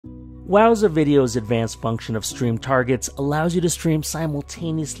Wowza Video's advanced function of stream targets allows you to stream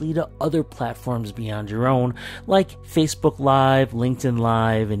simultaneously to other platforms beyond your own, like Facebook Live, LinkedIn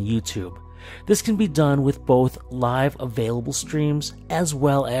Live, and YouTube. This can be done with both live available streams as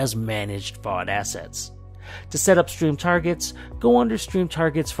well as managed VOD assets. To set up stream targets, go under Stream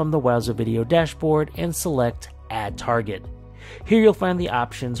Targets from the Wowza Video dashboard and select Add Target. Here you'll find the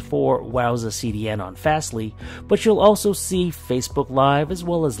options for Wowza CDN on Fastly, but you'll also see Facebook Live as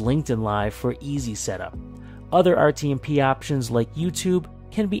well as LinkedIn Live for easy setup. Other RTMP options like YouTube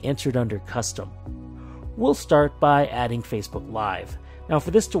can be entered under Custom. We'll start by adding Facebook Live. Now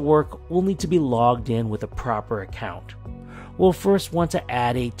for this to work, we'll need to be logged in with a proper account. We'll first want to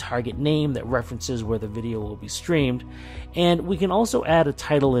add a target name that references where the video will be streamed, and we can also add a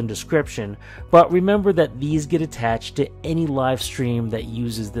title and description, but remember that these get attached to any live stream that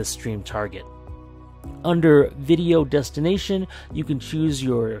uses this stream target. Under Video Destination, you can choose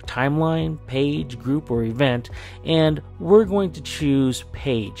your timeline, page, group, or event, and we're going to choose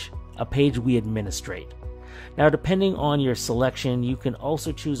Page, a page we administrate. Now, depending on your selection, you can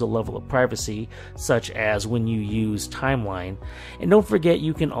also choose a level of privacy, such as when you use Timeline, and don't forget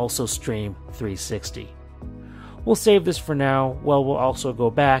you can also stream 360. We'll save this for now, while we'll also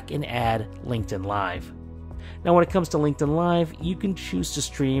go back and add LinkedIn Live. Now, when it comes to LinkedIn Live, you can choose to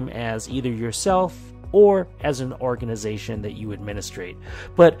stream as either yourself or as an organization that you administrate,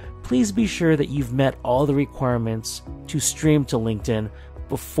 but please be sure that you've met all the requirements to stream to LinkedIn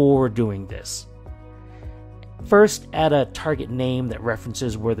before doing this. First, add a target name that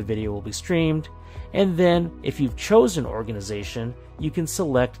references where the video will be streamed, and then if you've chosen organization, you can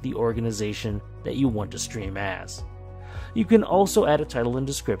select the organization that you want to stream as. You can also add a title and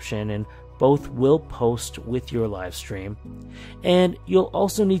description, and both will post with your live stream, and you'll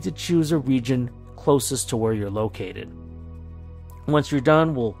also need to choose a region closest to where you're located. Once you're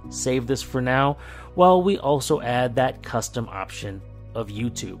done, we'll save this for now, while we also add that custom option of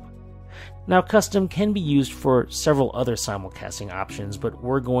YouTube. Now, custom can be used for several other simulcasting options, but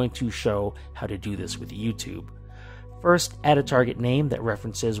we're going to show how to do this with YouTube. First, add a target name that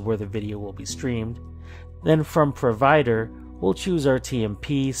references where the video will be streamed. Then from provider, we'll choose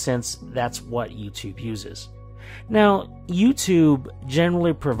RTMP since that's what YouTube uses. Now, YouTube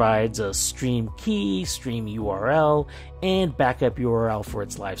generally provides a stream key, stream URL, and backup URL for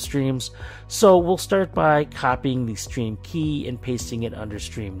its live streams, so we'll start by copying the stream key and pasting it under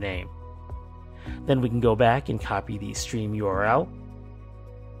stream name. Then we can go back and copy the stream URL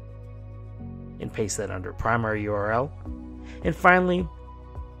and paste that under primary URL. And finally,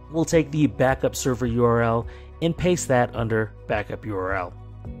 we'll take the backup server URL and paste that under backup URL.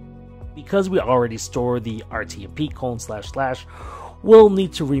 Because we already store the RTMP:// we'll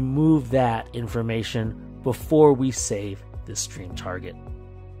need to remove that information before we save this stream target.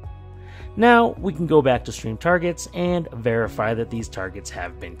 Now we can go back to stream targets and verify that these targets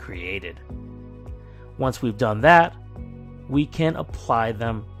have been created. Once we've done that, we can apply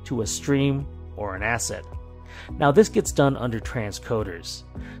them to a stream or an asset. Now this gets done under transcoders.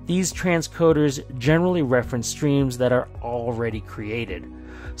 These transcoders generally reference streams that are already created.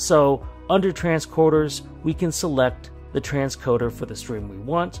 So under transcoders, we can select the transcoder for the stream we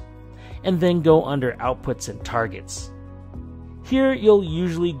want, and then go under Outputs and Targets. Here you'll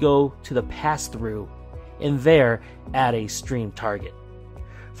usually go to the pass-through, and there add a stream target.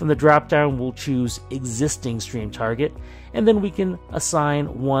 From the drop-down, we'll choose Existing Stream Target, and then we can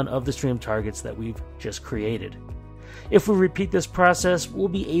assign one of the stream targets that we've just created. If we repeat this process, we'll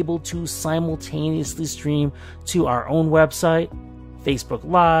be able to simultaneously stream to our own website, Facebook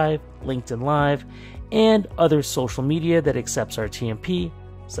Live, LinkedIn Live, and other social media that accepts RTMP,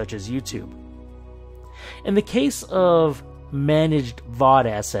 such as YouTube. In the case of managed VOD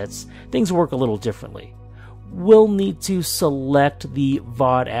assets, things work a little differently. We'll need to select the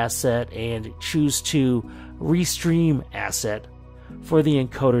VOD asset and choose to Restream Asset for the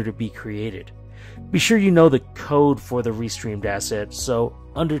encoder to be created. Be sure you know the code for the restreamed asset, so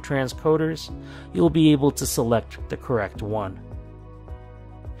under transcoders, you'll be able to select the correct one.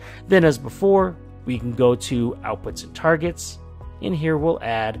 Then as before, we can go to Outputs and Targets, and here we'll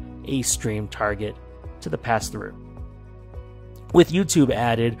add a stream target to the pass-through. With YouTube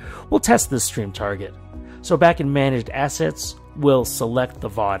added, we'll test this stream target. So back in Managed Assets, we'll select the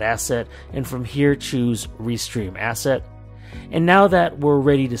VOD asset, and from here choose Restream Asset. And now that we're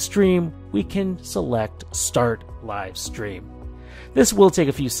ready to stream, we can select Start Live Stream. This will take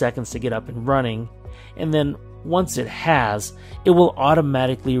a few seconds to get up and running, and then once it has, it will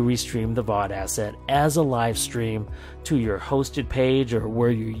automatically restream the VOD asset as a live stream to your hosted page or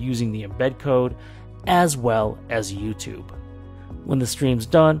where you're using the embed code, as well as YouTube. When the stream's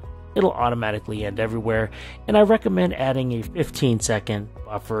done, it'll automatically end everywhere, and I recommend adding a 15-second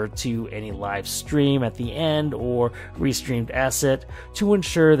buffer to any live stream at the end or restreamed asset to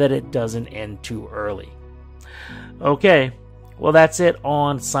ensure that it doesn't end too early. Okay, well that's it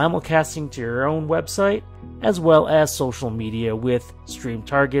on simulcasting to your own website as well as social media with stream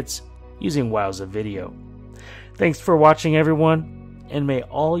targets using Wowza Video. Thanks for watching everyone, and may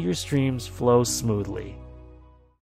all your streams flow smoothly.